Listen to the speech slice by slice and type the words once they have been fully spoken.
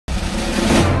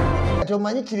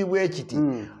Tomanyi kiri bwe kiti.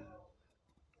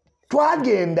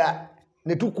 Twagenda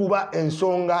ne tukuba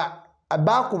ensonga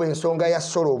abakuba ensonga ya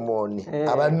Solomon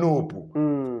abanupu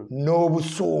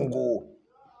n'obusungu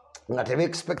nga tebe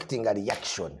expecting a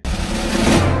reaction.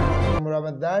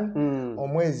 Ramathan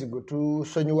omwezi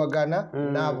gutusonyiwagana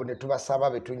nabo ne tubasaba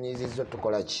betunyizizo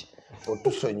tukola ki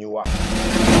otusonyiwa.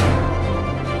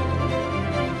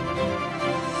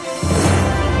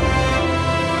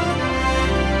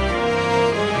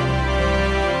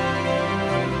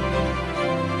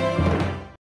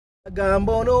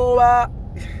 Gambo noba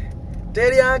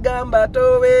teri agamba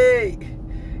tobe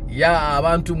ya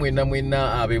abantu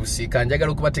mwena abebusika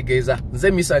njagala okubategeeza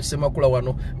nze Misa Kisemakula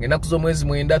wano ngenda kuzo mwezi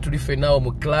mwenda tuli fenao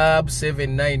mu club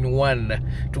 791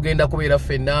 tugenda kubeera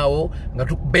fenao nga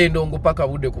tukubendongo paka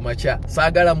budde ku macha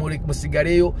saagala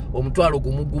musigaleyo omutwalo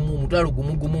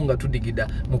gumugumu nga tudigida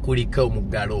mukulika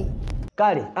omugalo.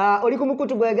 Kale, oli ku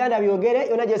mukutu gwa Uganda byogere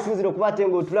yona je sinziro okubate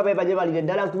ngo tulaba baje balire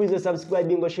ddala nkubizo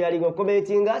subscribe ngo sharing ngo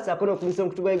commenting sakono kubisa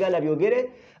mukutu gwa Uganda byogere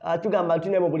tugamba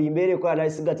tune mu buli mbere ko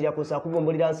analysis ya kusa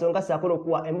kugombulira nsonga sakono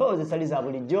kuwa emboze saliza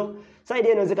bulijjo side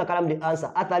eno ze kakalamu the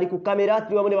answer atali ku kamera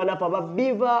tuli wabone banapa ba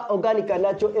Viva organic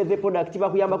natural every product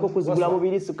bakuyamba ko kuzigula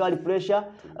mubiri sukali pressure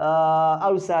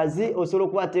alusazi osolo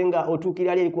kubatenga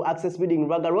otukira ali ku access building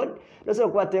Ruga Road nosolo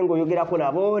kubatenga oyogera ko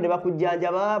nabo ne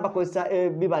bakujjanjaba bakozesa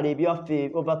bibale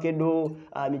byaffe ovacado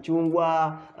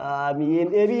michungwa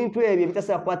ebintu ebyo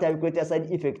bitasa kwata bikweta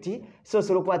side effect so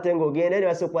solo kubatenga ogenda ne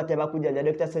baso kwata bakujjanja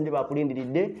Dr. Senje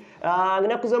bakulindiridde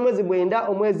ngina kuzomwezi bwenda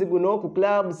omwezi guno ku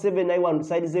club 791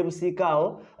 side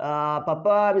zebusikao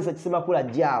papa Misa Kisemakula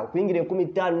jao kuingire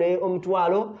 15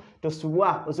 omutwalo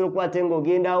tosubwa osolo kwatenga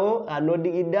ogendawo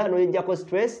nodigida noyejako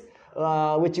stress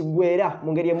wechigwera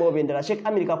mungeri emobendera Sheikh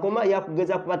America koma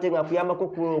yakugeza kubatenga kuyambako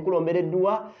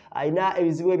kulombereddwa aina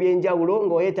ebizibu ebyenjawulo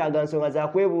ngoyetaaga nsonga za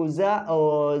kwebuuza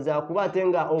za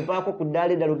kubatenga ovako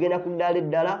kudale dalugenda kudale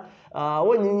dala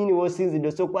wonyinyini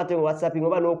wosinzidde so kwatenga WhatsApp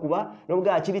ngoba nokuba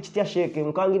nobuga kiri kitya Sheikh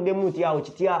nkangidde muti awo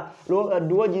kitya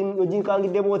duwoji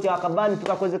ojinkangidde muti akabani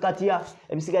tukakoze katya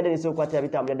ebisigadde niso kwatya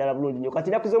bitambula dala bulungi nyo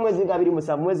kati nakuzo mwezi nga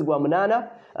 27 mwezi gwa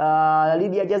 8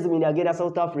 Lydia Jasmine agenda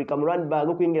South Africa mu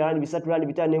Randburg kuingira bisatu randi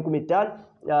bitano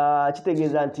 15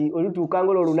 kitegeeza nti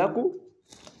olutukangolo lunaku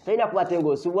Taina kubatenga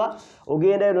osubwa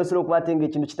ogenda eno solo kubatenga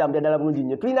ekintu kitambula dala bulungi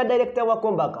nnyo tulina director wa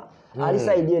Kombaka ali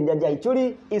side enjaja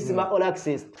ichuli Isma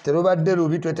Olaxes terobadde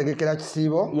lubi twetegekera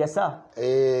kisibo yes sir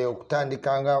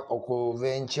okutandikanga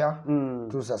okuventure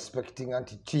tu suspecting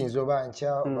anti chinzo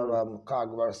bancha balwa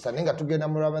mukago barasaninga tugenda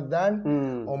mu Ramathan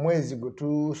omwezi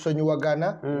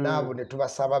gutusonyiwagana nabo ne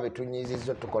tubasaba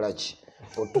betunyizizo tukola ki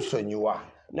otusonyiwa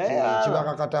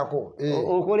kibaka katako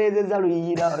okolezeza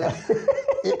luyira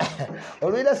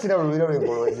olwira sira olwira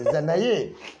lwengolozeza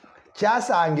naye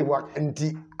kyasangibwa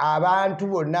nti abantu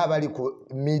bonna bali ku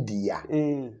media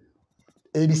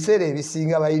ebiseera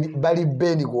ebisinga bali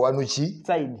bendi ku wanuki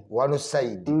wano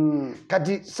side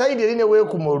kati side erine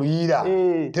weekuma oluyira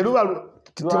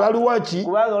tebaluwaki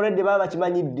kubanga olwedde baba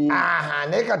bakimanyidde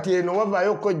naye kati eno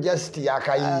wavaayo ko just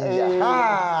yakayinja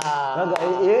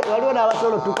waliwo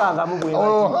n'abasolo tukangamu bwe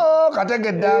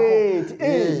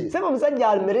kategeddeako sema omusajja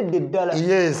alumeredde ddala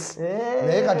yes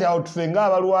naye kati awo tufe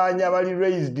ng'abalwanyi abali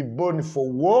raised born for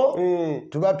war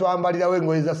tuba twambalirawo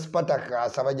engoye za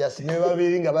Spartacus abajasi ne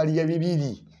babiri nga baliya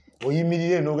bibiri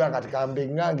oyimirire n'oga kati kambe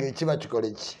ngange ekiba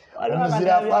kikole ki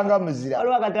omuzira afanga muzira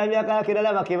waliwo akatambi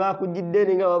akalala bakeba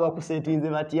kujidde nga baba kusetinze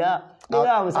batya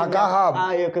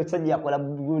akasajja yakola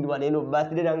gundi waneno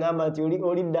birthday nangamba nti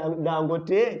oli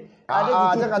Dangote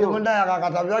ate kati munda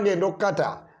yakakatambi agenda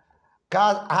okukata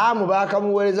hamu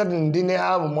bakamuweereza ndine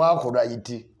hamu mwakola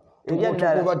iti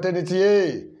tukuba teneti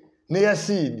ne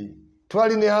yasidi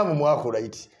twali ne hamu mwakola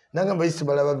iti nangamba isi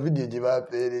balaba video gye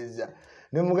bapeereza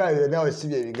ne mugayo nawe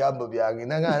sibye ebigambo byange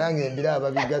nange mbira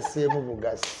ababigaseemu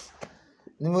bugasi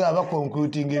nimwe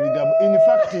abakoncluding ebigambo in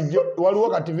fact waliwo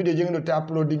kati video gye ngendo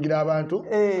uploadingira abantu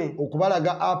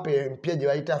okubalaga app empya gye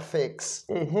bayita fakes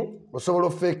osobola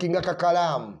fakinga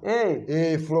kakalaamu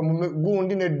from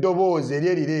gundi n'eddoboozi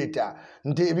eryerireeta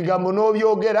nti ebigambo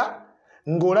n'obyogera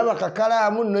ng'olaba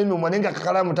kakalaamu n'emimwa naye nga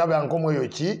kakalaamu tabankomu eyo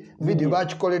ki video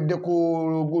bakikoledde ku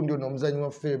gundi ono omuzanyi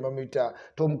wa film bamuyita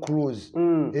Tom Cruise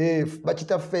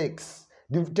bakita fakes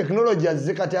technology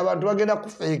azze kati abantu bagenda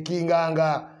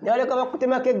kufakinganga yaleka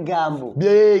bakutemako egambo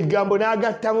egambo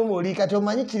n'agattamu muli kati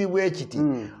omanyi kiri bwe kiti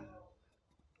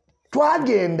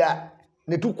twagenda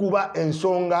ne tukuba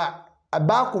ensonga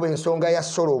abakuba ensonga ya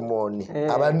Solomon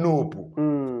abanupu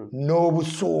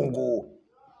n'obusungu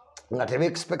nga tebe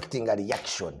expecting a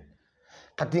reaction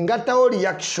kati ngattawo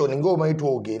reaction ng'omanyi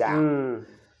twogera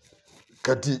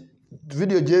kati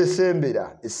video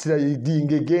gyesembera essira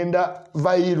ngegenda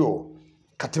viral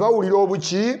kati bawulira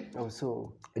obuki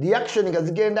reaction nga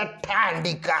zigenda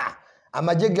tandika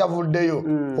amagye gavuddeyo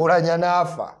olanya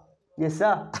n'afa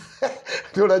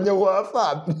tolanya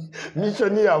wafa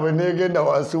mission yaabwe negenda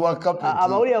wansi wa kapeti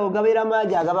amawulire ago gabeera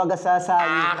mangi agaba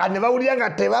gasaasaanye ne bawulira nga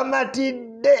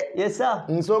tebamatidde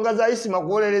nsonga za Isma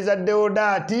kuwolereza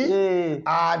Deodati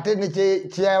ate ne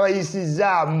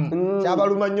kyabayisizaamu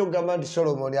kyabaluma nnyo gamba nti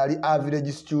Solomon ali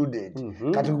average student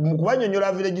kati mu kubanyonyola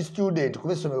average student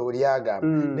kuba essomero lyagamba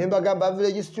ne mbagamba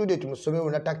average student mu ssomero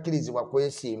natakkirizibwa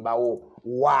kwesimbawo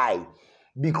why?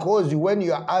 Because when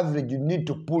you are average, you need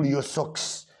to pull your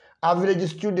socks. Average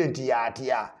student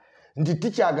yatya. Nti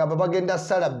teacher agamba bagenda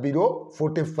sala biro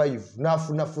 45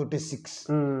 nafuna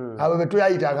 46. Abo betu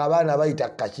yayitanga abaana bayita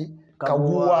kaki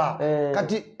kaguwa.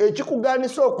 Kati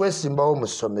ekikuganisa okwesimbawo mu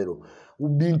ssomero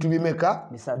bintu bimeka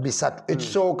bisatu.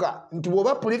 Ekisooka nti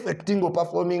bwoba prefecting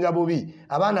performing bubi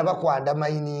abaana bakwanda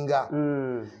mininga.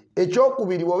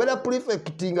 Ekyokubiri wabera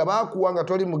prefect nga bakuwanga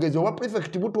toli mugezi oba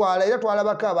prefect butwala era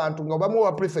twalabako abantu nga obamu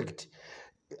wa prefect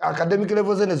academic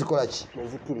levels nezikola ki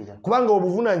kubanga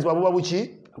obuvunanyizibwa buba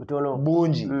buki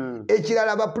bungi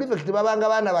ekirala ba prefect babanga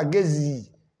baana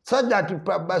bagezi so that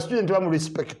ba student bamu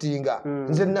respectinga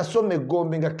nze nasoma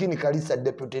Gombe nga Kini Kalisa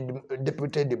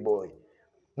deputed boy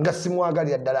nga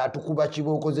simwagalira ddala atukuba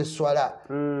kibooko z'esswala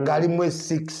ng'ali mu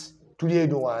 6 tuli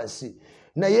eno wansi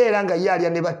naye era nga ye alya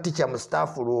ne bateacher mu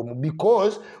staff room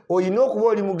because oyina okuba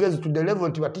oli mugezi to the level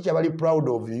nti bateacher bali proud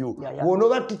of you wono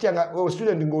bateacher nga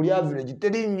student ng'oli average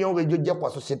teri nnyo ng'ejjojja ku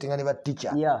associatinga ne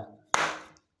bateacher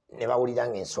ne bawulira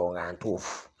ng'ensonga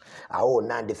ntuufu awo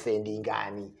nandefendinga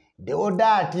ani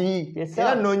Deodati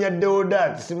era noonya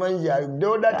Deodati simanyi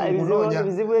Deodati kunoonya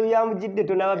bizibu ebyamujidde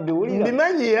tonababiwulira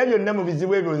mbimanyi era byonna mu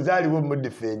bizibu ebyo nzaaliwo mu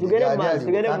defendi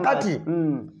kati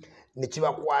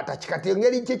nekibakwata kikati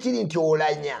engeri kyekiri nti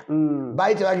olanya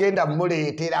baali tebagenda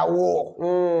muleeterawo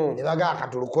ne bagaa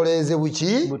katulukoleeze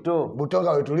buki buto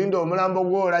nga wetulinda omulambo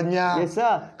gw'olanya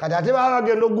kati ate baba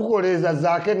bagenda ogukoleeza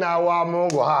zaake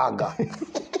n'awaamongo haaga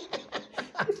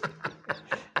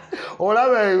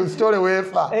olaba stole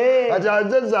wefa kati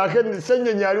anze zaake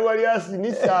Ssenyonyi ali wali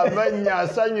asinisa amanya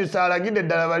asanyusa alagidde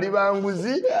ddala bali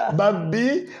banguzi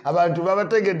babbi abantu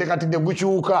babategedde kati ne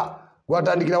gukyuka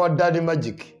gwatandikira wa Dani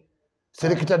Magic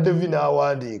Selector Devi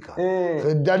n'awandiika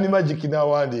Dani Magic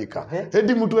n'awandiika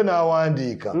Edi Mutwe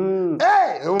n'awandiika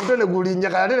omutwe ne gulinnya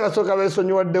kati ne basooka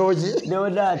beesonyiwaddewo ki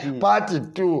Part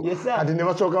 2 kati ne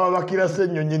basooka babakira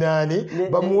Ssenyonyi nani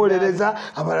bamuwolereza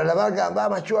abalala bagamba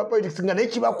amacuwa politics nga naye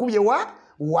kibakubye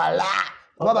wala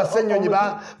baba Ssenyonyi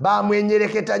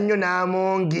bamwenyereketa nnyo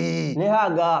n'amongi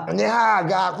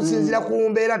nehaga kusinzira ku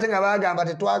mbeera ate nga bagamba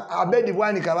Abedi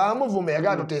Bwanika bamuvuma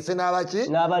yagamba tuteese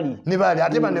n'abaki nibali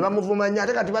ate ne bamuvuma nnyo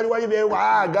ate kati bali wali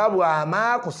bewaaga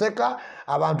bwama kuseka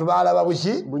abantu balaba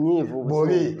buki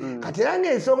bubi kati era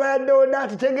ng'ensonga ya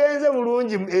Deodati tegenze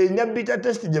bulungi enyabita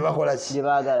test gye bakola ki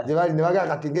ne bagamba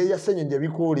kati ngeri ya Ssenyonyi gye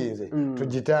bikuulinze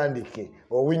tugitandike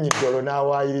Owinyiddolo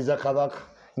n'awaayiriza Kabaka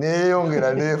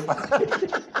neyongera nefa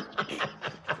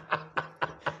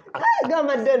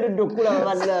gama dendo dokula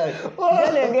bannaye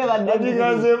dene ngeba dendo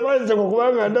ngaze manze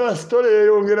kubanga ndaba story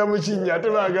yeyongera mu kinnya ate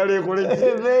bagala ekole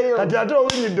kati ate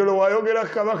Owinyiddolo wayongera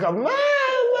Kabaka mama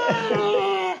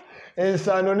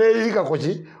ensano neyika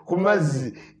koki ku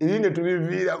mazzi irinde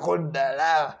tubiviirako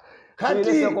ddala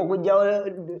kati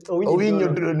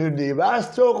Owinyiddolo ne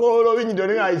basookola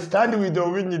Owinyiddolo nga I stand with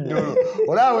Owinyiddolo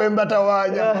olaba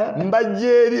embatawanya mbajja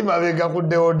eri mabega ku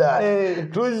Deodati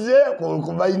tuzze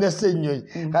kubalina Ssenyonyi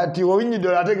kati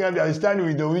Owinyiddolo ate ngambye I stand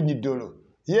with Owinyiddolo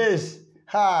yes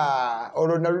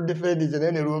olwo naludefendize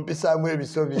naye ne lumpisaamu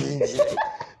ebiso bingi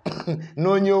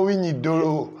noonya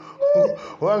Owinyiddolo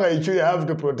Wanga you have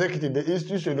to protect the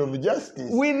institution of justice.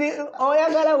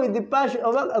 Oyagala with the passion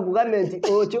of a government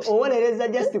owolereza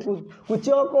just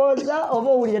kuchokoza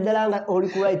oba owulira ddala nga oli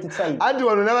ku right side. Anti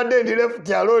wano nabadde left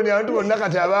alone anti bonna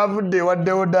kati abavudde wa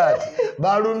Deodati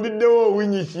balumbiddewo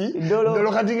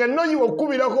Owinyiddolo kati nga nno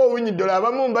okubirako Owinyiddolo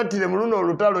abamu mbattire mu luno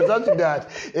olutalo such that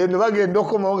eno bagenda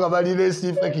okukomawo nga bali less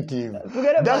effective.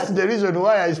 That's the reason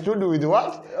why I stood with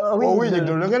what?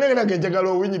 Owinyiddolo. Ngenda njagala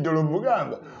Owinyiddolo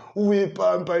mugamba.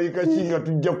 Wepampalika kinga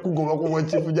tujja kugoba ku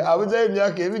bwakifuja abuzayo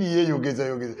emyaka ebiri yeeyogeza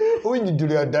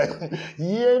Owinyiddolo yadda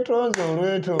yetonze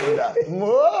olwetonda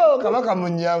Kabaka mu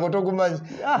nnyango togumanyi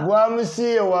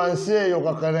gwamusiye wansi eyo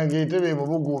kakana ng'etebe mu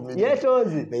buguumi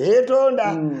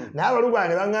yetonda n'abalugwa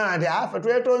ne baŋŋamba nti afe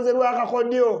twetonze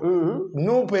lwakakodyo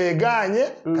nuupu eganye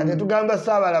kati tugamba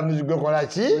Ssaabalamuzi gwe kola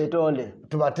ki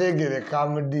tubateegere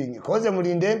kamudingi koze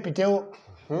mulinde empitewo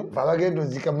babagenda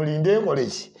ozika mulinde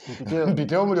enkoleki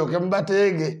mpitewo mulyoke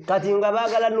mubateege kati nga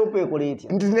baagala Nuupu ekola etya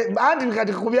anti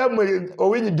kati kubyammwe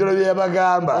Owiny Dollo bye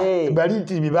yabagamba bali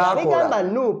nti bibaakola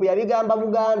Nuupu yabigamba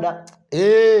Buganda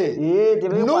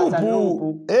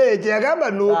Nuupu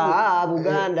kyeyagamba Nuupu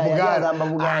Buganda yagamba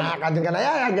Buganda kati nga naye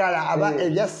ayagala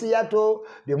ebya Seattle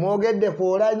bye mwogedde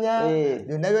Kuolanya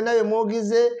byonna byonna bye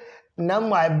mwogize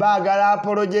nammwe baagala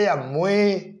apoloje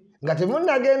yammwe nga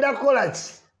temunnagenda kukola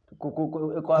ki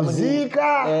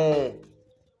kuziika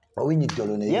Owiny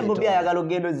Dollo ye Bobi ayagala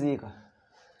ogenda oziika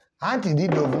anti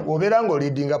lido obeera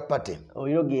ng'olidinga party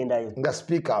olina ogendayo nga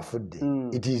speaker afudde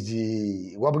it is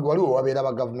waliwo wabeera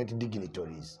ba government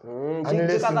dignitaries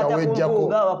unless nga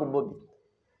wejjako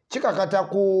kikakata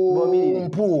ku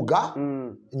Mpuuga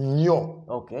nnyo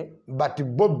but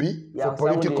Bobi for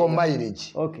political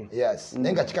mileage yes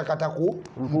naye nga kikakata ku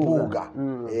Mpuuga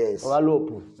yes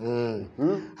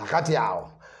akati awo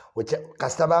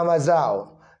kasita baamazaawo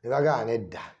ne bagamba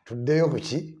nedda tuddeyo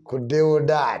kuki ku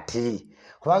deodaati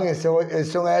kubanga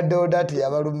ensonga ya deodaati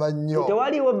yabaluma nnyo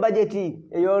tewaliwo bajeti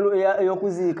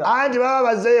ey'okuziika anti baba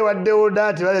bazzeeyo wa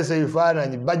deodaati balese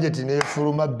ebifaananyi bajeti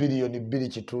neefuluma biliyoni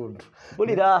 2.5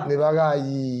 bulira ne baga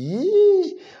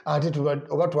ate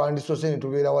oba twandisose ne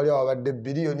tubeera wali wabadde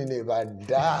biliyoni ne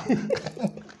badda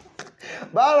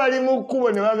baba bali mu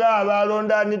kkubo ne bagamba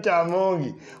balonda Anita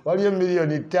Amongi waliyo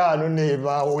miliyoni 5 ne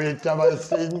baweta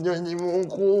basennyonyi mu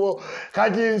nkubo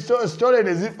kati stole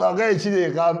ne zifaga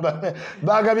ekirekamba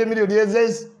bagabye miliyoni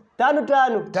ezesi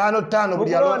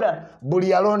 5 buli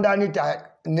yalonda Anita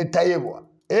ne tayebwa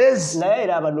naye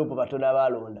era abanuupu batono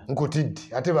abalonda nkutidde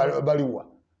ate baliwa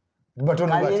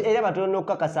batono era batono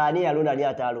okukakasa ani yalonda ani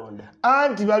atalonda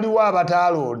anti baliwo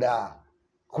abatalonda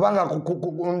kubanga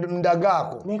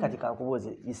ndagaako naye kati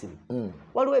kankubuuze Isma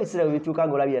waliwo ebiseera bwe bituuka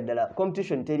ng'olabira ddala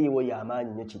competition teriiwo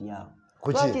y'amaanyi nnyo kiryawo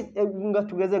nga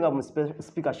tugeze nga mu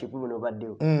speakership buno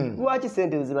baddewo lwaki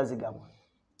sente ziba zigabwa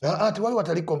tewali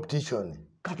watali competition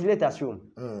kati let assume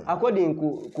according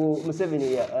ku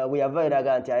Museveni we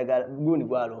yavairaga nti ayagala gundi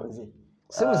gwalonze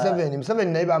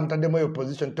Museveni naye bamutaddemu eyo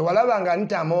position tewalaba nga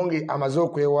Anita Amongi amaze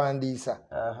okwewandiisa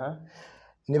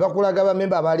ne bakulaga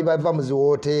bamemba abaali bava mu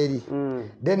ziwooteeri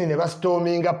then ne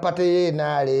bastorminga pate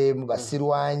ye mu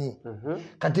basirwanyi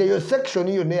kati eyo section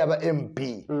yonna yaba MP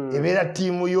ebeera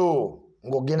ttiimu yo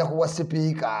ng'ogenda kuwa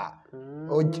sipiika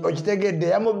okitegedde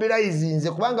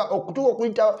yamobilizinze kubanga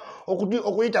okutuuka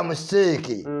okuyita mu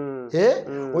seeke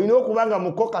olina okubanga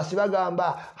mu kokasi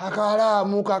bagamba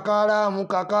kakalaamu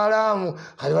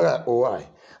kati bagamba owaayi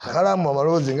akalaamu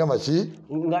amaloboozi nga maki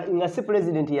nga si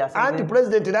president anti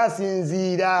president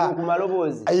nasinziira ku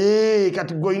maloboozi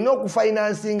kati golina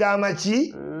okufinansinga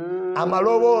amaki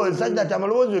amaloboozi sajja ati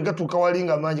amaloboozi wegatuuka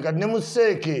walinga mangi kati ne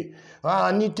museeke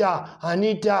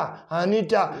Anita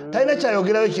talina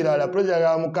kyayogerayo kirala president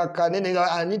amukakka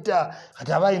nenenga Anita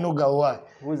kati aba alina ogawa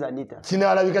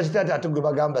kinaalabika kitaate ate gwe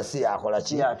bagamba si yakola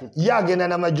ki yagenda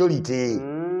na majority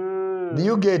do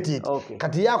you get it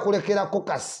kati yakulekerako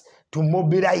kasi to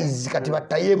mobilize kati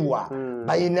batayebwa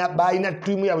bayina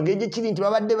tiimu yabwe ng'egye kiri nti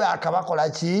babadde bakabakola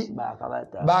ki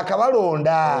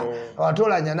bakabalonda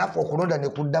abatolanya naffe okulonda ne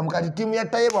kuddamu kati tiimu ya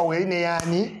tayebwa weeri ne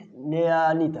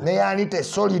Anita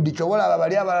solid kyobolaba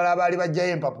bali abalala baali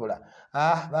bajjayo empapula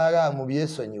bagamba mu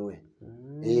byesonyiwe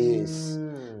yes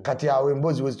kati awo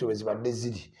emboozi wezito wezibadde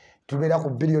ziri tubeera ku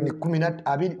biliyoni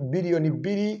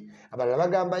 2 abalala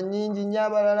bagamba nnyingi nnyo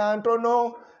abalala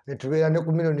ntono netubeera ne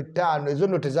ku miliyoni 5 ezo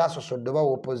nno tezasosodde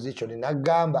bawa opposition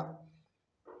nagamba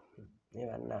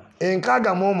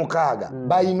 6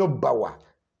 balina obbawa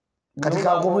kati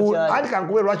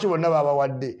kankube lwaki bonna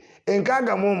babawadde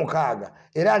 6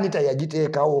 era Anita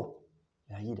yagiteekawo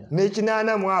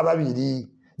ne82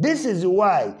 this is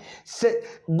why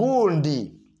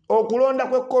gundi okulonda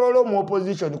kw'ekkololo mu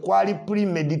opposition kwali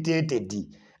premeditated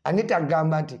Anita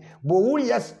agamba nti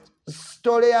bw'owulira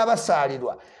stole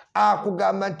y'abasaalirwa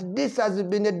akugamba nti this has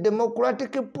been a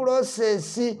democratic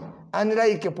process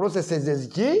unlike processes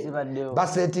eziki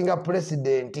basetinga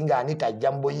president nga Anita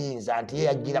ajja mu buyinza nti ye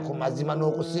yajjira ku mazima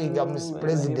n'okusinga mu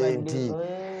president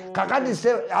kakati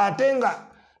ate nga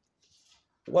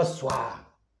waswa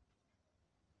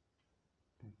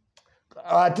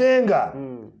ate nga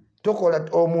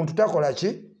omuntu takola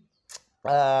ki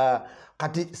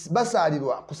kati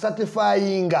basaalirwa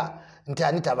kusatifyinga nti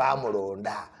Anita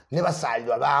baamulonda ne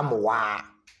basaalirwa baamuwa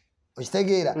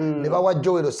okitegeera ne bawa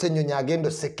Joel Ssenyonyi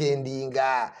agenda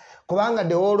sekendinga kubanga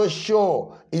the whole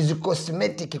show is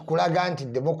cosmetic kulaga nti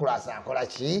democracy akola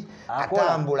ki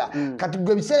atambula kati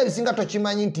gwe biseera bisinga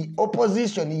tokimanyi nti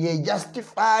opposition ye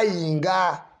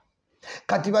justifyinga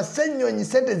kati Bassenyonyi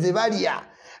sente ze balya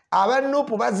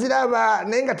abanupu baziraba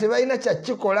naye nga tebalina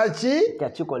kyakikola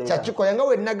kyakikola nga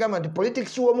wenagamba nti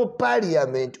politics w'omu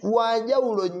parliament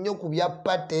wanjawulo nnyo ku bya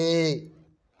pate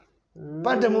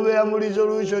pate mubeera mu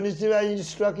resolution siba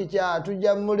structure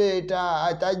tujja muleeta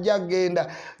atajja genda.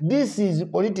 This is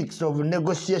politics of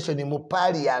negotiation mu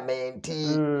parliament.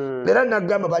 Era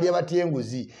nagamba bali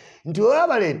abatyenguzi nti oba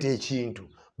baleeta ekintu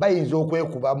bayinza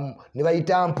okwekubamu ne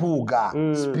bayita mpuuga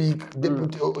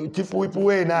chief whip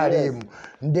weenaalemu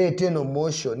ndeete no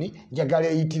motion njagala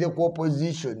eyitire ku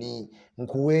opposition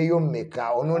nkuweeyo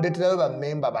mmeka onondeterayo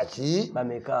bammemba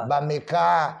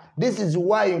bameka. This is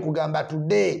why nkugamba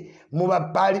today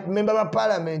memba ba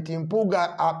parliament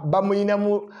mpuuga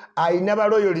ayina ba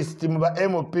loyalist mu ba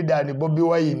MP dan Bobi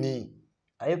Wine.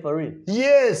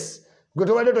 Yes. Gwe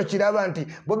tobadde tokiraba nti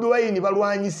Bobi Wine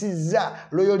balwanyisizza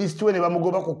loyalist we ne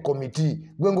bamugoba ku committee.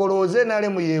 Gwe ngolooze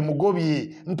nalemu ye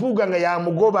mugobye mpuuga nga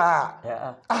yamugoba.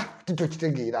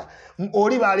 Titokitegeera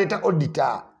oli baleeta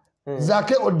auditor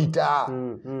zake auditor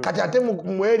kati ate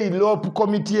mweri lopu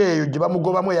committee eyo gye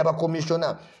bamugobamu eyaba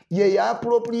commissioner ye ya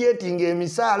appropriating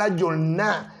emisaala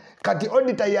gyonna. Kati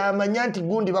auditor yamanya nti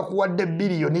gundi bakuwadde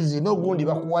billioni zino gundi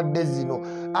bakuwadde zino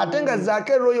ate nga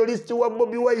zake royalist wa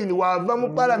Bobi Wine wava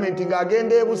mu parliament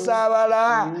ng'agenda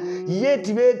ebusaabala ye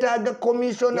tibeetaaga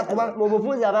commissioner kuba mu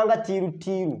bufuzi abanga tiru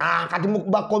kati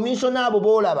ba commissioner abo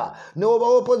boolaba ne woba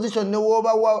opposition ne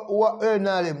woba wa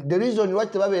NRM. The reason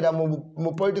lwaki tebabeera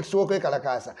mu politics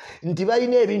w'okwekalakaasa nti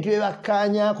balina ebintu bye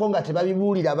bakkaanyaako nga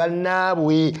tebabibuulira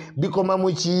bannaabwe bikoma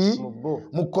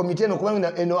mu committee eno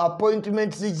kubanga eno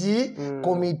appointment siki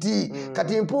committee.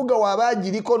 Kati mpuuga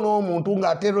waabagiriko n'omuntu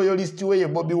ng'ate royalist we ye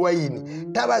Bobi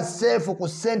Wine taba safe ku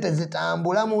ssente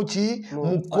zitambula mu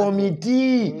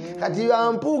committee. Kati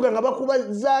mpuuga nga bakuba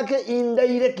zaake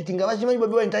indirect nga bakimanyi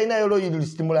Bobi Wine talinayo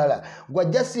loyalist mulala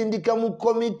gwajja sindika mu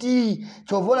committee.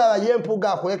 Kyova olaba ye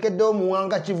mpuuga akulekeddewo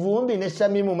Muwanga Kivumbi ne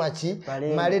Shamimu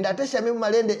Malende. Ate Shamimu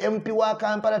Malende MP wa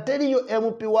Kampala teriyo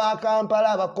MP wa Kampala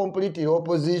aba complete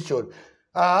opposition.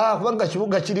 Kubanga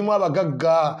kibuga kirimu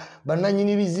abagagga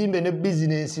bannanyini bizimbe ne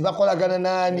business bakolagana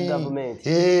nani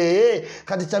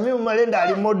kati Shamimu Malende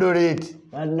ali moderate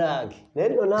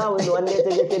nendo nawe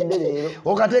wannetegekedde leero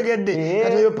okategedde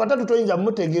kati eyo patatu toyinza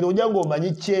mutegeera ojja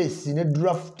ng'omanyi chess ne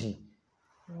draft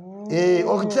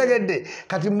okitegedde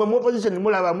kati mmwe mu opposition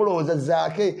mulaba mulowooza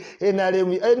zaake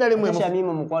NRM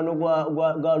Shamimu mukwano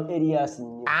gwa Elias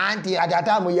anti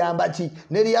ate amuyamba ki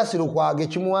ne Elias Lukwage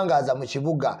kimuwangaaza mu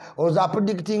kibuga olowooza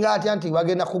predicting atya nti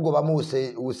bagenda kugobamu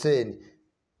Hussein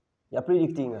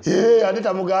ate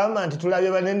tamugamba nti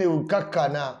tulabye banene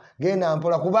ukakkana genda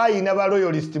mpola kuba ayina ba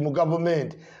loyalist mu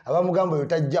government abamugamba oyo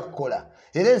tajja kukola.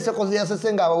 Era enseko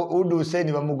zeyasese nga Udu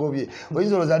Hussein bamugobye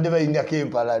oyinza olowooza adde bayinako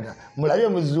empalana mulabye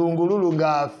muzungululu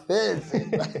ng'afeese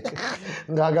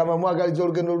ng'agamba mwagaliza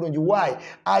olugendo olulungi. Why?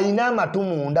 Ayina amatu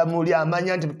munda muli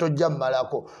amanya nti tojja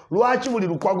mmalako. Lwaki buli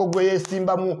Lukwago gwe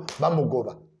yeesimbamu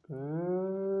bamugoba?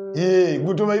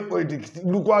 Gutobayi politics.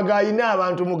 Lukwago ayina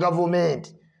abantu mu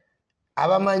government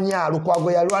abamanya.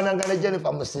 Lukwago yalwananga ne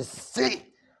Jennifer Musisi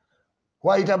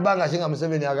wayita bbanga kinga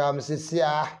Museveni agamba Musisi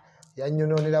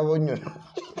yanyononera bonyono.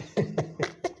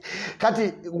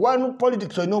 Kati wanu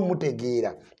politics olina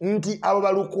omutegeera nti abo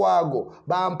balukwago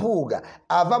bampuuga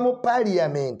ava mu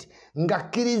parliament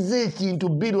ng'akkiriza ekintu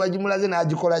bbiri wagimulaze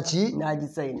n'agikola ki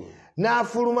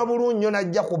n'afuluma bulungi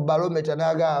n'ajja ku balometa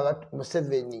n'agamba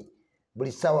Museveni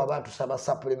buli ssaawa batusaba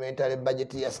supplementary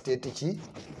budget ya state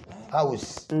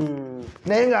house.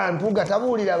 Naye nga mpuuga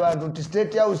tabuulira abantu nti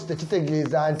state house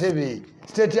tekitegeeza Ntebe.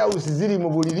 State house ziri mu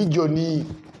buli regioni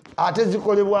ate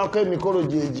zikolebwako emikolo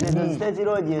gyegimu.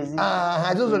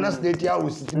 Ezo zonna state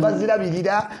house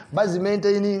bazirabirira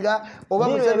bazimaintaininga oba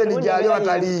Museveni gyali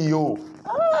wataliiyo.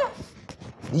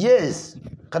 Yes.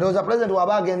 Kati oza president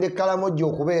waba agenda Kalamoji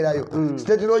okubeerayo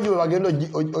state lodge we bagenda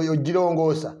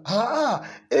ogirongoosa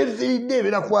everyday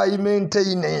ebeera kwa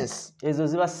maintenance ezo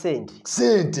ziba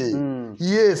sente.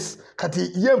 Yes.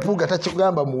 Kati ye mpuuga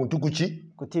takigamba muntu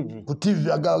ku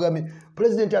TV agambye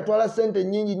president atwala sente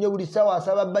nnyingi nnyo buli ssaawa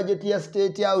asaba budget ya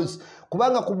state house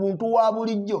kubanga ku muntu wa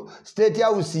bulijjo state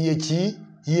house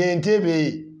ye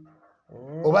Ntebe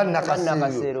oba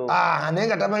Nakasero. Naye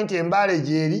nga tamanyi nti Embale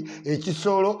gyeri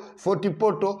Ekisolo Fort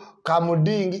Poto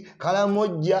Kamudingi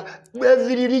Kalamojja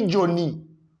every region.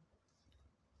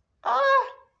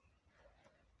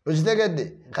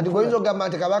 Okitegedde kati goyinza ogamba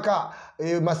nti Kabaka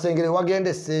Masengere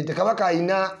wagende sente Kabaka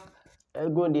ayina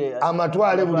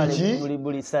amatwale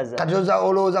buli saza. Kati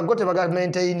olowooza go tebaga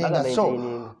maintaininga. So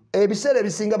ebiseera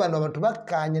ebisinga bano abantu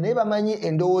bakkaanye naye bamanyi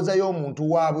endowooza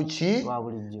y'omuntu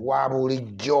wa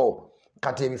bulijjo.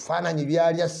 Kati ebifaananyi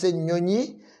byalya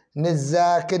Ssennyonyi ne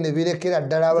zaake ne birekera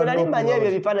ddala abadde manya ebyo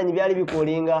ebifaananyi byali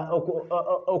bikolinga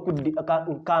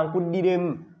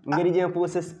kankuddiremu ngeri gye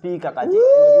nfuuse sipiika kati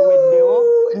biweddewo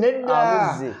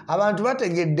nedda abantu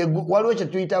bategedde waliwo kye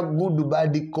tuyita good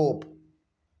bad cop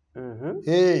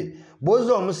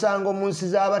bw'ozza omusango mu nsi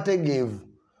z'abategeevu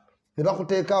ne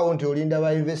bakuteekaawo nti olinda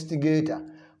ba investigator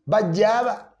bajja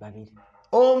aba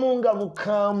omu nga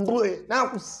mukambwe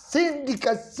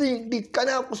nakusindika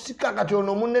nakusika kati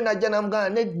ono munne najja namugana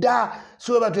nedda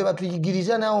siwe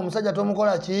batuyigiriza naawe omusajja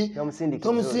tomukola ki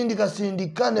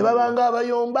tomusindikasindika ne babanga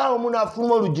abayomba omu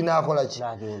naafuluma olugi nakola ki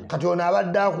kati ono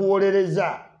abadde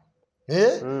akuwolereza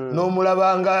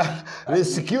n'omulabanga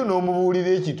rescue n'omubuulira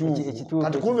ekituufu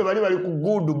kati kumbe bali ku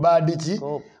good bad ki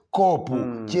kopu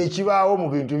kyekibaawo mu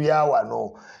bintu bya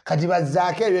wano kati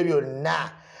bazaako ebyo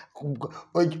byonna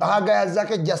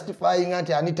agayazaako justifying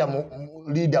nti anita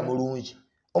leader mulungi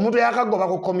omuntu yakagoba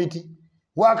ku komiti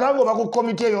wakagoba ku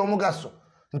komiti ey'omugaso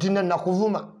nti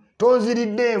nakuvuma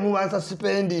tonziriddeemu bansa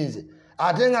sipendinze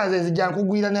ate nga nze nzija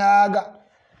nkugwira neaga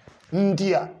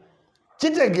ntya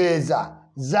kitegeeza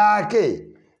zaake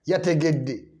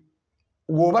yategedde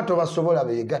bw'oba tobasobola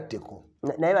beegatteko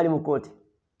naye bali mu kooti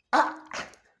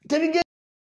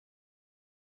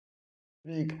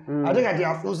ate kati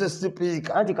afuuse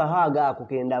sipiika anti kahaaga ako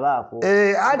kenda baako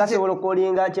kasobola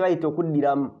okolinga kye bayita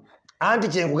okuddiramu anti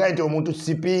kyenkugaye nti omuntu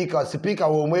sipiika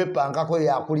w'omwepankako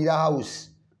yakulira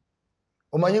house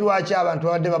omanyi lwaki abantu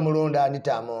babadde bamulonda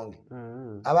Anita Amonge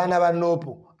abaana ba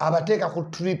Nopu abateeka ku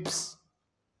trips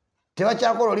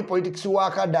tebakyakola oli politics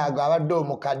wa Kadaga abadde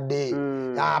omukadde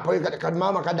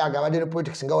maama Kadaga abadde ne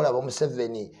politics nga olaba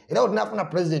Museveni era otunafuna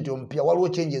president omupya waliwo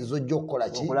changes zojja okukola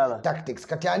ki tactics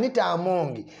kati Anita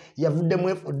Amonge yavudde mu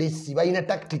FDC balina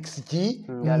tactics ki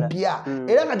mpya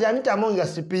era kati Anita Amonge nga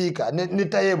speaker ne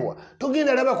tayebwa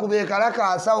tugenda laba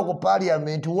kubeekalakaasawo ku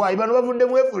parliament wayi bano bavudde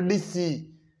mu FDC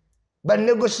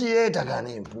banegotiator gana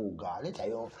empuuga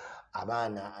letayo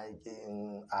abaana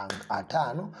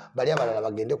 5 bali abalala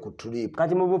bagende ku trip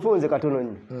kati mu bufunze katono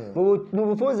nnyo mu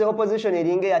bufunze opposition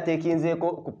eringa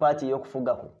yatekinzeeko ku party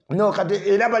y'okufugako no kati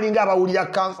era balinga abawulira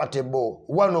comfortable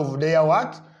one of their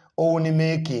what own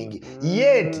making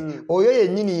yet oyo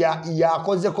yennyini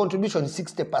yakoze contribution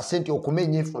 60%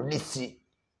 okumenya FDC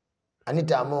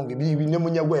Anita Amonge ne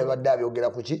munyagwa yabadde abyogera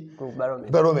kuki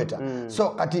barometer so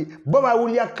kati bo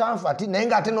bawulira comfort naye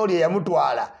nga ate n'oli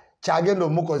yamutwala kyagenda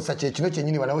omukozesa kyekino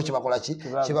kyennyini banabo kyebakola ki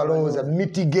kyebalowooza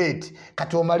mitigate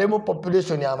kati omalemu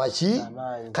population amaki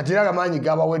kati era amaanyi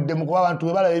gabaweddemu kuba abantu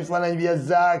bwe balaba ebifaananyi bya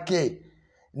zaake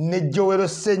ne Joel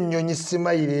Ssennyonyi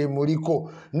Simayire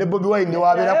muliko ne Bobi Wine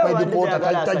wabeera ku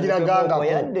headquarter tajiragangako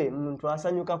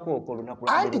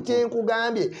anti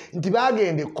kyenkugambye nti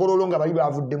bagenda ekkololo nga bali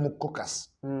bavudde mu caucus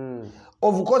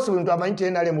of course bintu amanyi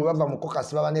tenale mu bava mu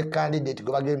caucus baba ne candidate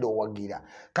gwe bagenda owagira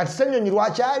kati Ssennyonyi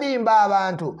lwakyalimba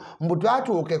abantu mbu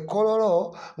twatuuka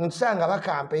ekkololo ntusanga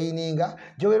bakampeininga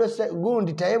Joel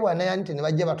gundi tayebwa nayanti ne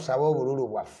bajja batusaba obululu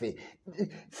bwaffe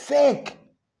fake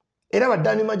era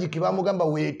badani magic bamugamba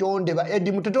wetonde ba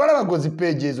edi mutoto wala bagozi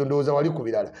page ezo ndowooza wali ku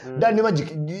birala dani magic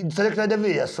selector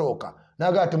David yasooka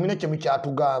naga tumine kye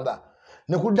mukyatugamba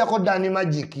ne kuddako dani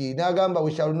magic nagamba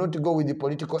we shall not go with the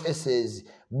political essays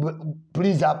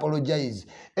please apologize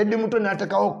edi muto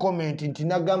natakawo comment nti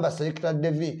nagamba selector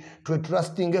David to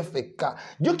trusting effecta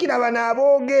jukira bana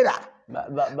aboogera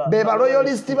beba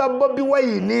loyalist ba Bobi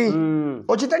Wine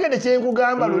okitegede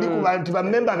kyenkugamba luli ku bantu ba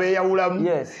member beyawulamu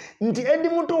nti edi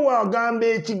muto wagamba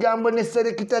ekigambo ne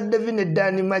selector David ne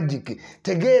Dani Magic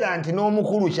tegeera nti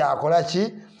n'omukulu kyakola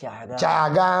ki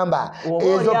kyagamba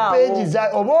ezo page za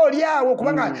oba oli awo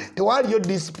kubanga tewaliyo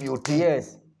dispute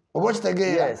oba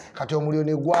okitegeera kati omuliro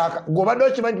ne gwaka gwobadde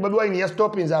okimanyi nti Bobi Wine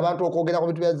yastopinze abantu okwogera ku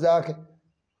bintu bya zaake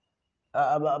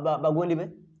bagundi be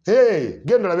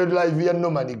gendo labe live ya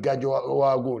Nomani Gajo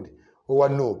wa gundi wa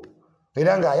Nope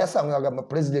era nga yasanga agamba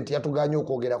president yatuganya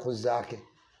okwogera ku zaake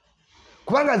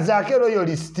kubanga zaake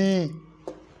loyalist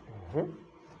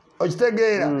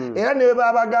okitegeera era ne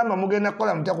babagamba mugenda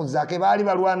kukola mutya ku zaake baali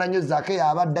balwana nnyo zaake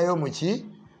yabaddayo muki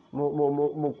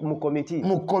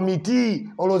mu komiti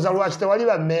olowooza lwaki tewali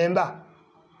bammemba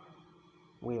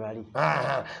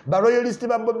baloyalist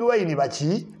ba Bobi Wine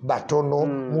baki batono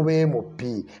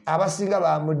mubeemupi abasinga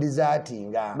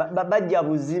bamudizatinga bajja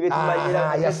buzibe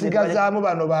tumanyira yasigazaamu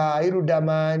bano ba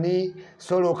Irudamani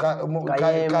Solo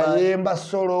Kayemba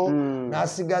Solo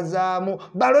nasigazaamu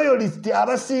baloyalist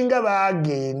abasinga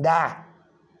bagenda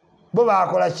bo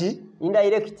bakola ki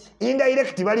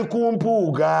indirect bali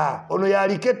kumpuuga ono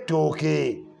yaliko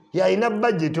ettooke yalina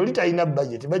budget oli talina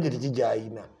budget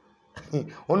kijayina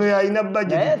ono yalina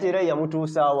budget naye era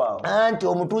yamutuusaawo awo anti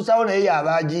omutuusaawo naye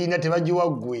yabagiina tebagiwa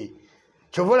ggwe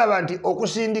kyova olaba nti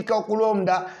okusindika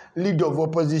Okulumba leader of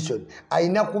opposition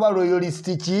alina kuba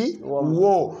loyalist ki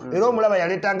wo era omulaba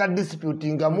yaleetanga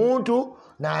dispute nga muntu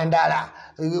nandala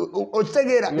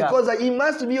okitegeera because he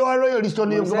must be a loyalist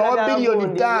on wa bilioni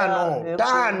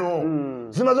 5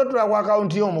 zimaze otula ku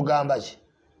account y'omugamba ki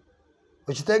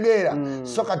okitegeera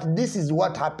so kati this is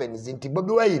what happens nti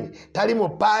Bobi Wine tali mu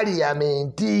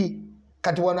parliament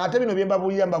kati wano ate bino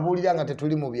mbabuulira nga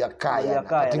tetuli mu byakaya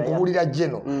kati nkubuulira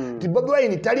jeno nti Bobi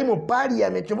Wine tali mu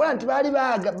parliament kyobula nti baali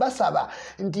basaba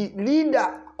nti leader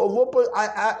of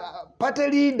party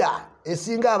leader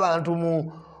esinga abantu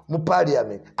mu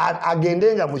parliament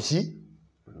agendenga muki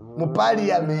mu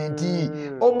parliament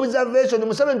observation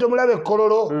musabe nti omulabe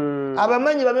kololo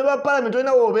abamanyi bame ba parliament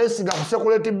olina wobeesiga ku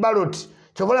sekuleti ballot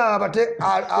chokola abate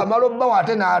amalobba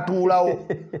wate naatuulawo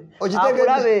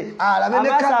okitegeere alabe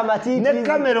ne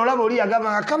kamera olaba oli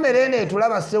yagamba kamera ene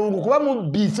tulaba sewungu kuba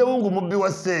mubbi sewungu mubbi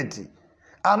wa seti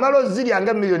amalo ziri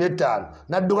anga milioni 5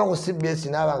 nadduka ku CBS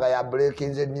nabanga ya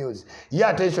breaking the news ya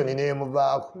attention ne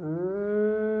muvaako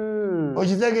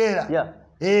okitegeera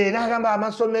nagamba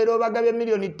amasomero bagabye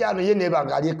milioni 5 ye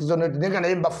nebanga ali exonerate nenga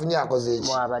naye mbafunye akoze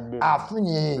eki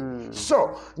afunye so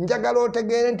njagala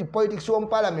otegeere nti politics wa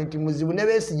parliament muzibu ne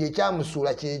Besigye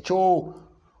ekyamusuula kyekyo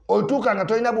otuuka nga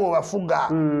tolina bw'obafuga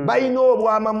balina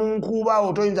obwama mu nkuba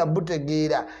otoyinza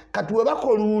butegeera kati we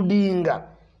bakoludinga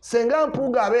senga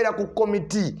Mpuuga abeera ku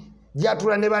komiti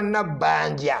gyatula ne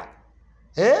bannabbanja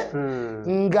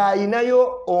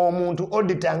ng'ayinayo omuntu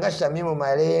auditor nga Shamimu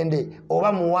Malende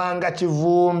oba Muwanga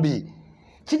Kivumbi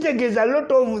kitegeeza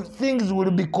lot of things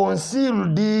will be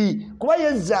concealed kuba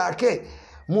yezaake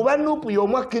mu banupu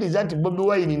y'omu akkiriza nti Bobi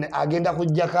Wine agenda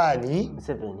kujja kaani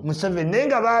Museveni naye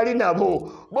nga baali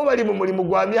nabo bo bali mu mulimu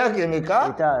gwa myaka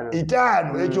emeka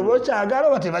 5 ekyo bokyagala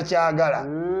oba tebakyagala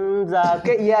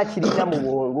Zaake yakirina mu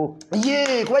bwongo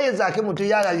kuba yezaake muntu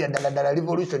yalali ddala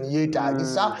revolution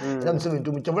yeetaagisa era Museveni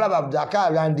tumukyobula Zaake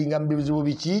alandinga mu bizibu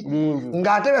biki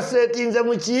ng'ate basetinze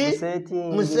muki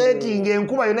musetinga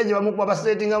enkuba yonna gye bamukuba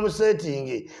basetinga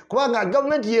musetinge kubanga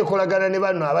gavumenti yeekolagana ne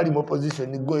banno abali mu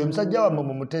opposition gwe omusajja wamwe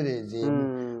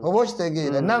mumutereezeemu oba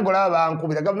okitegeera nange olaba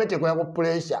bankubira gavumenti ekola ku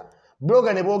pressure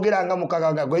bloga ne boogeranga mu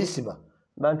kagaga gwe Isma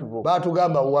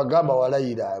batugamba wagamba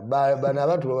walayira bana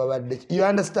abantu babadde you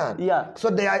understand so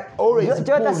they are always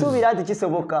tasubira ati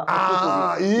kisoboka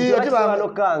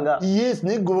yes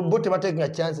nigo bote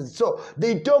taking chances so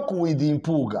they talk with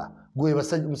Mpuuga gwe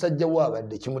musajja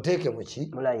wabadde kimuteeke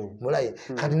muki mulayini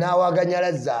kati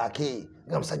naawaganyala Zaake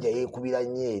nga musajja yeekubira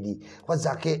nyeeri kwa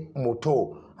Zaake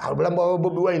muto abulamu bwa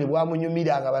Bobi Wine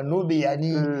bwamunyumira nga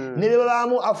banubiyani ne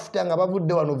bebaamu after nga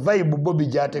bavudde wano vibe Bobi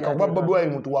gy'ateeka kuba Bobi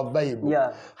Wine muntu wa vibe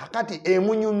kati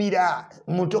emunyumira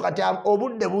muto kati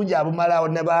obudde bungi abumalawo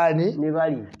ne baani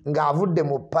ng'avudde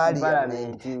mu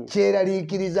parliament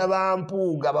kyeraliikiriza ba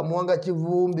Mpuuga bamuwanga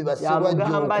Kivumbi basirwa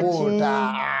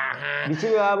Jjokoota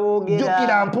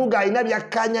jjukira Mpuuga alina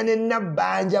byakkanya ne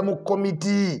Nabbanja mu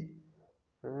komiti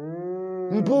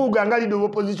Mpuuga nga leader of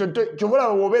opposition kyobola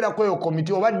wobeera kweyo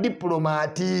komiti oba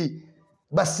diplomati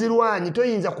basirwanyi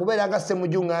toyinza kubeera nga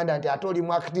Ssemujunganda nti ate oli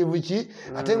mu active ki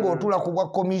ate ng'otula ku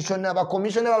bwa commissioner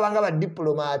bakomisiona babanga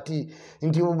badiplomati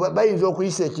nti bayinza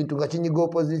okuyisa ekintu nga kinyiga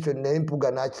opposition naye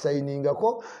Mpuuga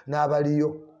n'akisayiningako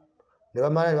n'abaliyo ne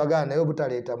bamala ne bagana naye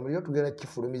obutaleeta muliro tugenda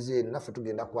kifulumiza eno naffe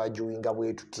tugenda kwajuwinga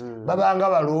bwe tuti babanga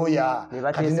balooya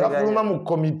kati ne bafuluma mu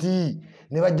komiti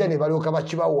ne bajja ne balyoka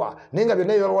bakibawa naye nga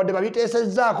byonna byebawadde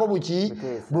babiteesezzaako buki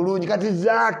bulungi kati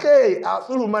Zaake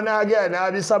afuluma n'agenda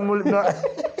n'abisa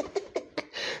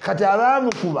kati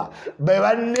abaamukuba be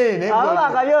banneene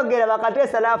bakabyogera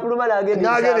bakateesa n'afuluma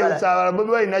n'agenda ebisaabala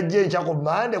Bobi Wine n'ajja enkya ku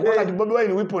mmande kuba kati Bobi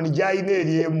Wine weapon gy'alina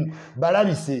eri emu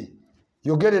balabise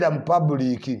yogerera mu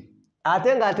public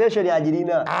ate nga attention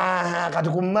yagirina kati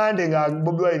ku mmande nga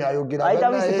Bobi Wine ayogera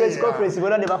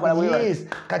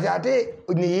kati ate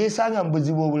neyeesanga mu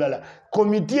buzibu obulala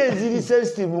komiti eziri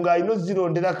sensitive ng'alina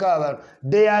ozironderako abantu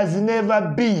there has never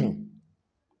been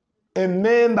a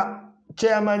member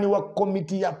chairman wa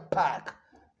komiti ya park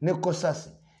ne Kosasi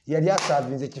yali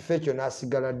asavinze ekifo ekyo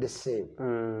n'asigala the same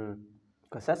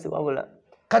Kosasi wabula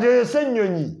kati oyo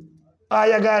Ssennyonyi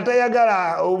ayagala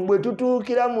tayagala bwe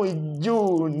tutuukira mu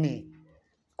June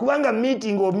kubanga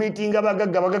meeting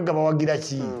abagagga bawagira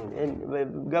ki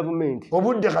government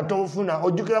obudde katofuna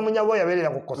ojjukira Munyagwa yabeerera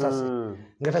ku Kosasi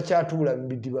nga takyatuula mu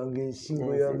bidiba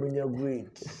ng'ensingo ya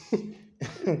Munyagweti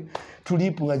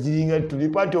tulipu nga ziringa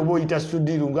tulipu ati oba oyita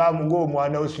Sudiru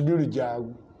ng'omwana we Sudiru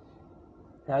Jaagu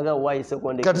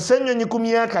kati Ssennyonyi ku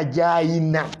myaka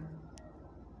gy'ayina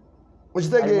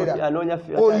okitegeera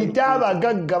oyita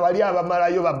abagagga bali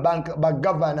abamalayo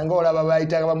bagavana ng'olaba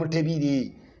bayitaga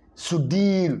bamutebire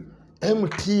Sudir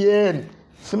MTN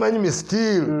simanyi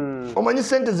mistil omanyi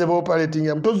sente ze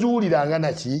baoperatinga toziwuliranga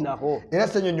naki era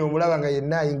senyonyi omulaba nga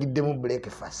yenna ayingiddemu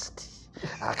breakfast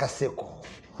akaseko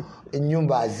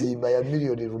ennyumba azimba ya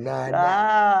miliyoni 8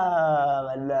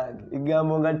 bannange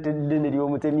egambo nga ddene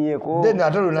ly'omutemyeko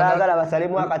saagala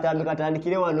basalemu akatambi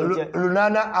katandikire wano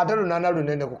ate 8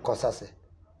 lunene ku Kosase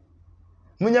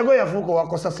Munyago yafuuka wa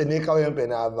Kosase n'ekawempe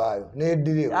n'avaayo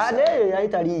n'eddireyo naye yali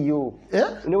taliiyo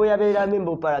ne bwe yabeera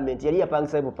member of parliament yali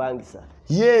yapangisa bupangisa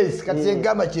yes kati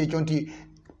egamba kyekyo nti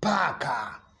paaka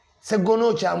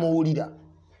segono kyamuwulira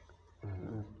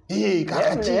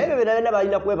kakati ebyo byonna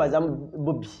balina kwebaza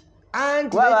Bobi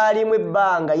kuba baalimu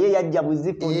ebbanga ye yajja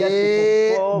buzifu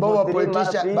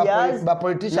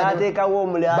n'ateekawo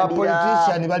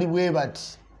omulandira bali bwe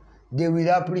bati they will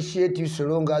appreciate you so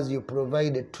long as you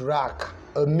provide a track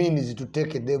a means to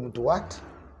take them to what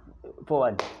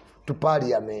forward to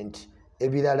parliament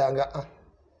ebirala nga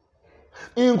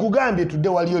nkugambye tudde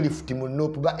waliyo lift mu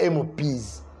nopu ba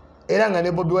MPs era nga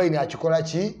ne Bobi Wine akikola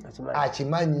ki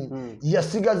akimanyi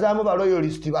yasigazaamu ba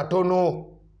loyalist batono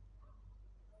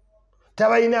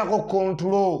tabayinaako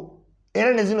control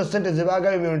era ne zino sente ze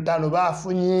baagala $5,000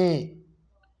 baafunye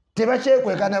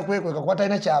tebakyekwekana kwekweka kuba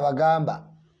talina kyabagamba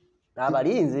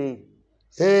abalinzi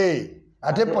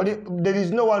ate there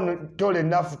is no one tall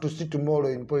enough to see tomorrow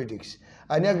in politics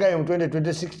ani agaye mu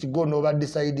 2026 go n'oba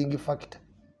deciding factor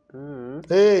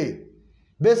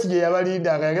Besigye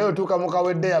yabalindanga yagayo otuuka mu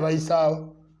kawedde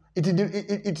yabayisaawo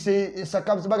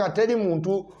baga teri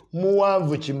muntu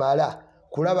muwanvu kimala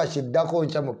kulaba kiddako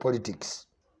nkya mu politics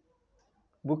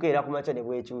bukeera kumakya ne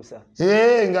bwekyusa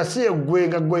nga si eggwe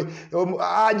nga gwe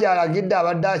aja alagidde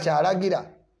abadde akyalagira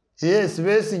yes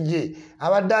Besigye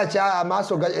abadde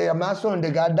amaaso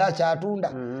ndege adde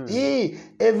akyatunda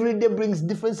every day brings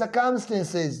different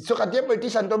circumstances so kati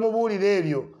politician tomubuulira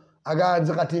ebyo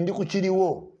aganze kati ndi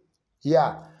kukiriwo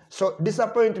so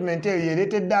disappointment eyo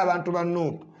yereetedde abantu ba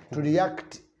Nuupu to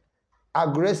react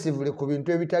aggressively ku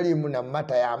bintu ebitaliimu na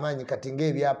mata y'amaanyi kati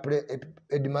ng'ebya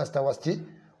headmaster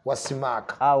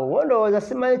wasimaaka awo wondowooza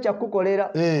simanyi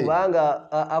kyakukolera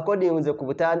kubanga according nze ku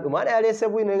butandi omwana yaleese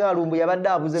bwino nga Lumbu yabadde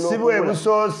abuze si bwe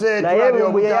busoose tulabye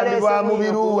obutambi bwa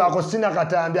Mubiru ako sina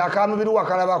katambi akamubiru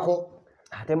wakalabako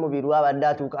ate Mubiru abadde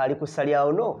atuuka ali ku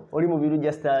salyawo no oli Mubiru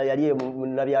just yali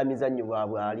munabyamizannyo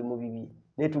bwabwe ali mu bibi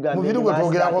Mubiru gwe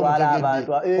twogerako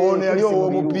omutegedde ono yali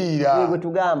ow'omupiira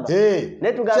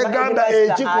kyegamba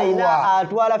ekikolwa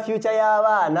atwala future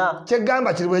y'abaana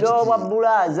kyegamba kiri bwe n'obwa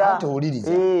bulaza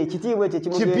owuliriza kitiibwa ekyo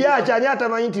kimugenda kipya kyani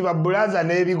atamanyi nti babbulaza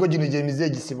n'ebigo gino gy'emize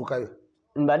egisibukayo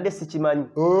mbadde sikimanyi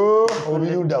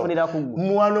obirudawo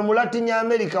wano mu Latin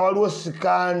America waliwo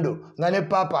sikando nga ne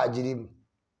papa agirimu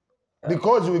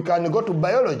because we can go to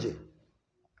biology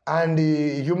and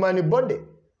human body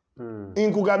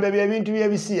inkugamba byebintu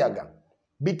byebisiyaga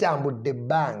bitambudde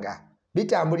ebbanga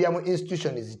bitambulira mu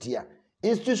institution zitya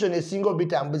institution esinga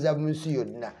bitambuza mu nsi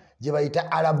yonna gye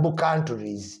bayita Arab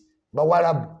countries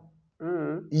bawalabu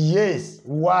yes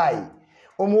why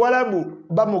omuwalabu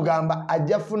bamugamba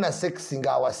ajja funa sex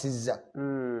ng'awasizza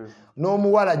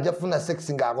n'omuwala ajja funa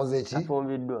sex ng'akoze eki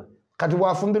kati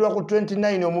bwafumbirwa ku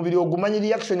 29 omubiri ogumanyi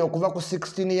reaction okuva ku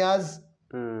 16 years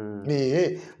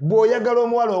bw'oyagala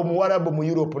omuwala omuwalabu mu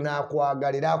Europe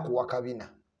n'akwagala era akuwa kabina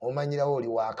omanyirawo oli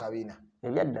wa kabina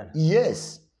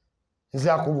yes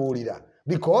nze akubuulira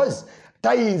because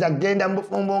tayinza kgenda mu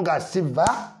bufumbo nga si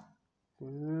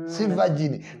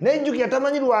virgin nejjukira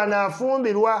tamanyirwa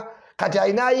anaafumbirwa kati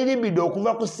alina ayiribido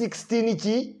okuva ku 16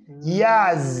 ki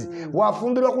years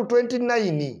wafumbirwa ku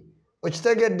 29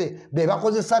 okitegedde be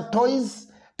bakozesa toys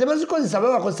tebazikozesa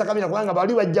babakozesa kabina kubanga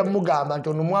bali bajja mugamba nti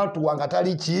ono mwatu wanga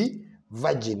tali ki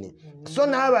virgin so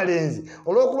n'abalenzi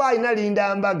olw'okuba alina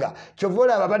linda mbaga kyova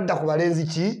olaba badda ku balenzi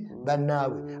ki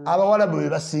bannaabwe abawalabu be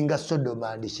basinga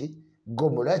Sodoma and ki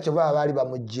Gomora kyova abaali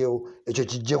bamugjewo ekyo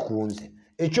kijje ku nze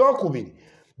ekyokubiri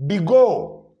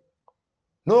bigo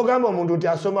n'ogamba omuntu nti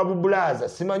asoma bubulaza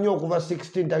simanyi okuva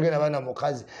 16 tagenda bana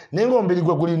mukazi naye ng'omubiri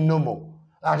gwe guli nnomo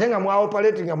ate nga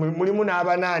mwaoperating nga mulimu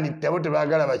n'abanaani tabo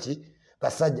tebaagala baki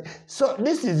basajja so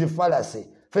this is a fallacy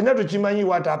fenna tukimanyi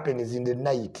what happens in the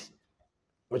night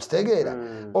okitegeera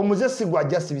omuze sigwa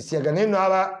jasibisiyaga naye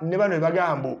ne bano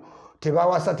bagamba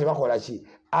tebawasa tebakola ki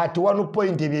at one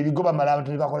point ebyo ebigo bamala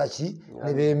abantu nebakola ki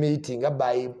ne bemeetinga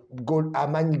by God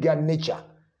amanyi ga nature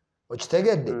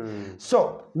okitegedde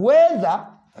so whether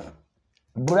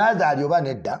brother alioba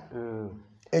nedda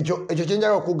ekyo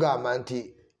kyenjaga okugamba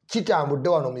nti kitambudde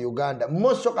wano mu Uganda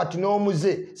mosso kati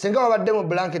n'omuze senga wabadde mu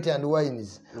blanket and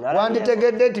wines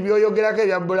wanditegedde nti byoyogerako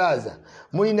ebya bulaza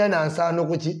mulina nansaano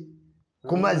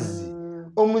ku mazzi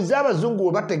omuze abazungu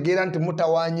we bategeera nti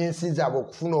mutawaanya ensi zaabwe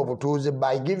okufuna obutuuze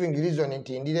by giving reason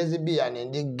nti ndire zibiyan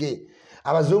endigge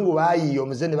abazungu baayiiya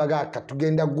omuze ne bagamba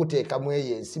tugenda kuguteekamu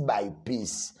eyo ensi by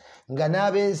peace nga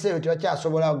n'ab'ensi eyo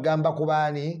tebakyasobola kugamba ku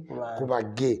baani ku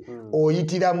bagge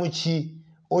oyitira mu ki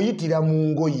oyitira mu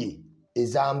ngoye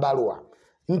ezambalwa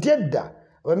nti edda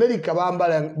Abamerika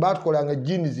bakolanga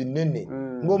jini zinene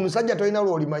ng'omusajja tolina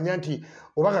lw'olimanya nti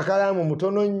oba kakalaamu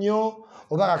mutono nnyo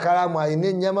oba kakalaamu alina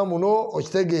ennyama muno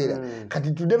okitegeera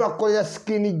kati tudde bakukolera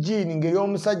skin jean ngeri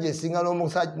omusajja esinga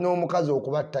n'omukazi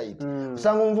okuba tight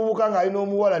osanga omuvubuka ng'alina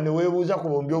omuwala ne weebuuza ku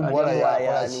bombi omuwala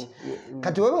yakolaki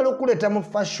kati webala okuleeta mu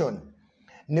fashion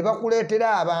ne bakuleetera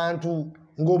abantu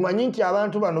ng'omanyi nti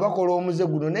abantu bano bakola omuze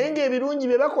guno naye ng'ebirungi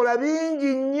bye bakola bingi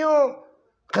nnyo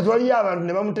kati waliyo abantu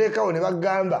ne bamuteekawo ne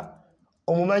bagamba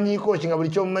omumanyiko kinga buli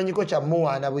kyomumanyiko kya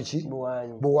muwaana buki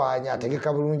buwaanya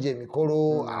ategeka bulungi emikolo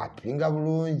apinga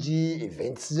bulungi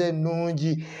events ze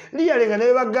ennungi liyalenga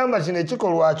naye bagamba kino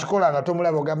ekikolwa akikola nga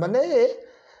tomulaba ogamba naye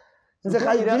nze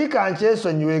kayigiri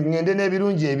kankyesonyiwe ngende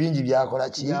n'ebirungi ebingi byakola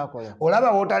ki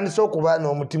olaba wootandise okuba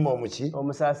n'omutima omuki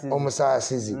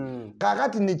omusaasizi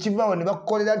kaakati ne kivaawo ne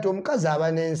bakukolera nti omukazi aba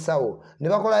n'ensawo ne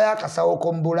bakolayo akasawo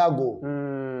k'omu bulago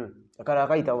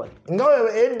nga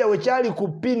edda wekyali ku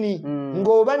pini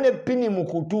ng'oba ne pini mu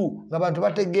kutu nga bantu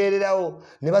bategeererawo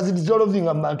ne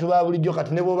bazidisolovinga mu bantu ba bulijjo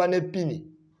kati ne bw'oba ne pini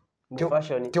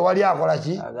tewali akola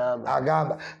ki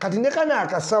agamba kati ne kana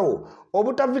akasawo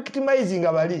obuta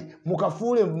victimizinga bali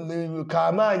mukafuule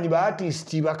kamaanyi ba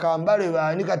artist bakambale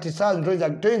baani kati saazi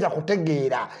toyinza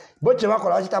kutegeera bo kye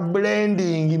bakola bakita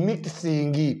blending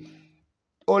mixing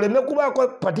oleme kubaako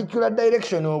particular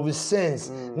direction of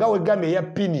sense nga wegambye eya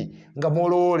pini nga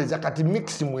mwolowooleza kati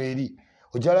mix mweri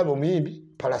ojalaba omuyimbi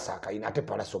palasa akayina ate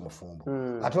palasa omufumbo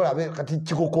ate olabe kati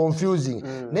kiku confusing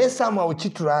naye somehow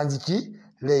kitulanzi ki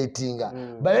ratinga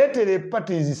baleetere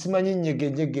parties simanyi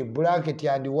nyegejege blanket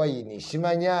and wine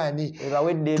simanyani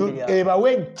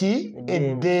ebaweki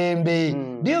eddembe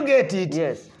do you get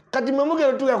it kati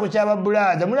mwemugero tuga ku kyaba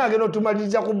bulaza munagenda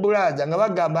otumaliriza ku bulaza nga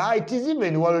bagamba it is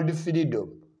even world freedom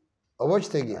oba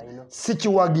okitegeera si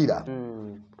kiwagira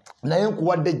naye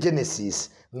nkuwadde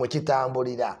genesis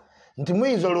mwekitambulira nti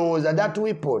muyinza olowooza that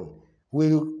weapon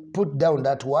will put down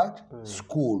that what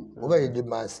school oba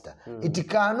headmaster it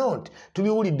cannot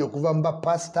tubiwulidde okuva mu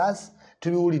bapastors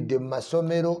tubiwulidde mu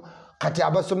masomero kati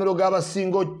abasomero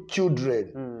g'abasingo children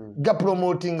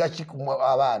gapromotinga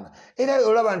abaana era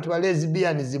olaba nti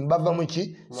balesbianism bava mu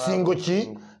ki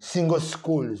single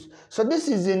schools so this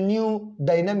is a new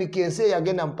dynamic ensi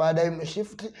eyagenda mu paradigm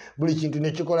shift buli kintu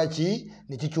nekikola ki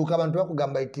nekikyuka abantu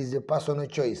bakugamba it is a personal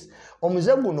choice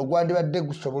omuze guno gwandibadde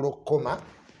gusobola okukoma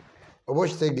oba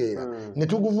okitegeera ne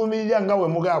tuguvumirira nga we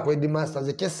mugaa ku headmasters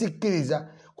ekyesikkiriza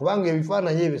kubanga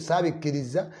ebifaananyi ebyo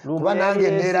saabikkiriza kuba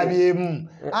nange neerabyemu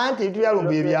anti ebintu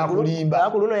byalumbu ebyakulimba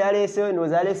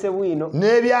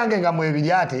n'ebyange nga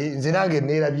mwebiri ate nze nange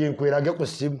neerabye nkwerage ku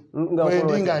ssimu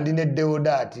kwendi nga ndi ne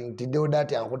deodaati nti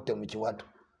deodaati ankutte mu kiwato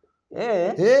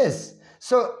yes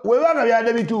so webanga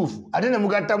byadde bituufu ate ne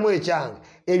mugattamu ekyange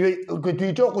ebyo kwe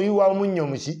tuyite okuyiwa omunnyo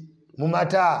muki mu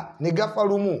mata ne gafa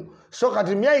lumu so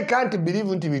kati I can't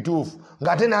believe nti bituufu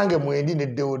ng'ate nange mwendi ne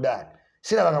deodaati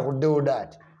sirabanga ku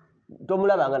deodaati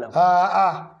tomulabanga na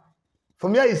for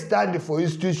me I stand for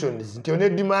institutions nti on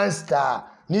headmaster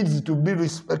needs to be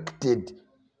respected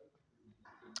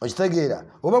okitegeera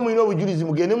oba mulina obujulizi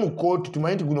mugende mu kooti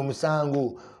tumanyi nti guno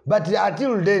musango but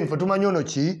until then fe tumanyi ono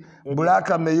ki Black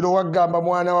Mailo wagamba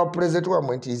mwana wa president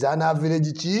wamwe nti is an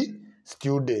average ki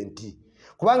student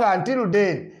kubanga until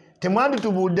then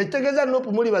temwanditubuudde kitegeeza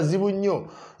nopu muli bazibu nnyo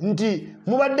nti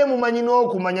mubadde mumanyi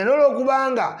n'okumanya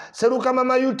n'olwokubanga seruka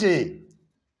mama yute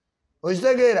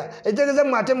okitegeera ekitegeeza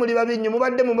mmwe ate muli babi nnyo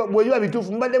mubadde bwebiba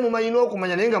bituufu mubadde mumanyi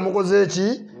n'okumanya naye nga mukoze ki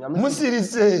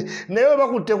musirise naye oba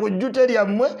kutte ku jjute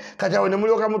lyammwe kati awo ne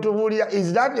mulyoka mutubuulira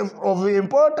is that of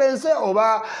importance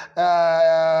oba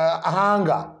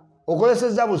hanga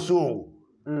okozesezza busungu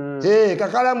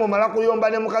kakalaamu omala kuyomba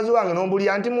ne mukazi wange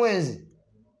n'ombulira nti Mwezi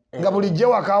nga bulijjo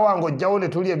waka wange ojjawo ne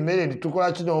tulya emmere ne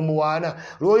tukola kino omuwaana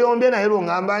lw'oyombye naye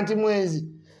lw'ŋŋamba nti Mwezi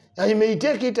I may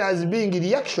take it as being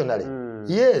reactionary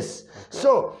yes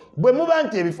so bwe muba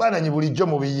nti ebifaananyi bulijjo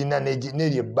mubiyina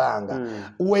n'eryo ebbanga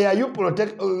where you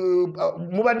protect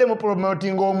mubadde mu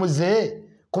promoting omuze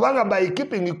kubanga by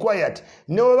keeping quiet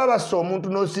ne bwe babassa omuntu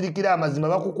n'osirikira amazima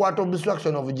bakukwata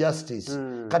obstruction of justice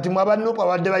kati mwabannupa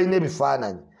babadde balina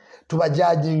ebifaananyi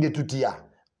tubajajinge tutya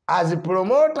as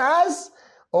promoters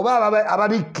oba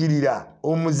ababikkirira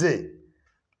omuze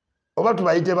oba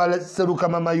tubayite baseruka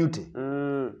mama yute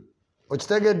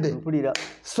okitegedde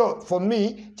so for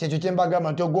me kyekyo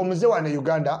kyembagamba nti ogw'omuze wano e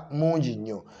Uganda mungi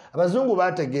nnyo abazungu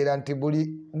bategeera nti buli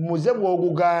muze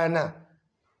bw'ogugaana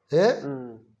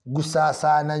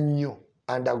gusaasaana nnyo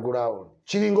underground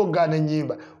kiringa okugaana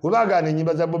ennyimba webagaana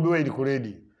ennyimba za Bobi Wine ku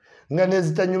radio nga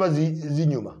nezitanyuma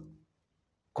zinyuma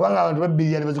kubanga abantu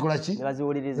babbirira ne bazikola ki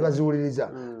ne baziwuliriza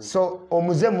so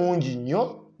omuze mungi nnyo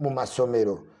mu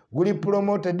masomero guli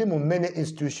promoted mu many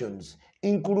institutions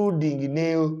including ne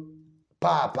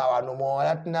papa wano mu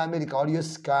Latin America waliyo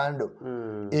scandal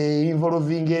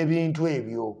involving ebintu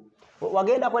ebyo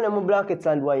wagendako ne mu blankets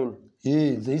and wine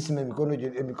nze Isma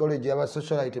emikolo gy'aba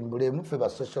socialite mbulemu ffe ba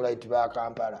socialite ba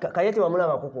Kampala kayete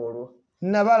wamulabako olwo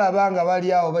nabalaba nga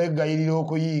bali awo begayirira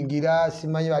okuyingira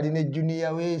simanyi balina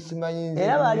ejuniya we simanyi nze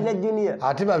era balina ejuniya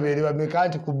ate babeere bameka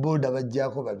nti ku boda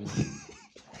bajjako babiri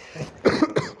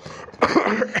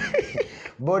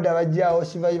boda bajjawo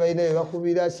simanyi balina bye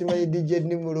bakubira simanyi DJ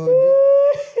Nimurodi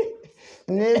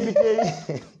n'ebiteri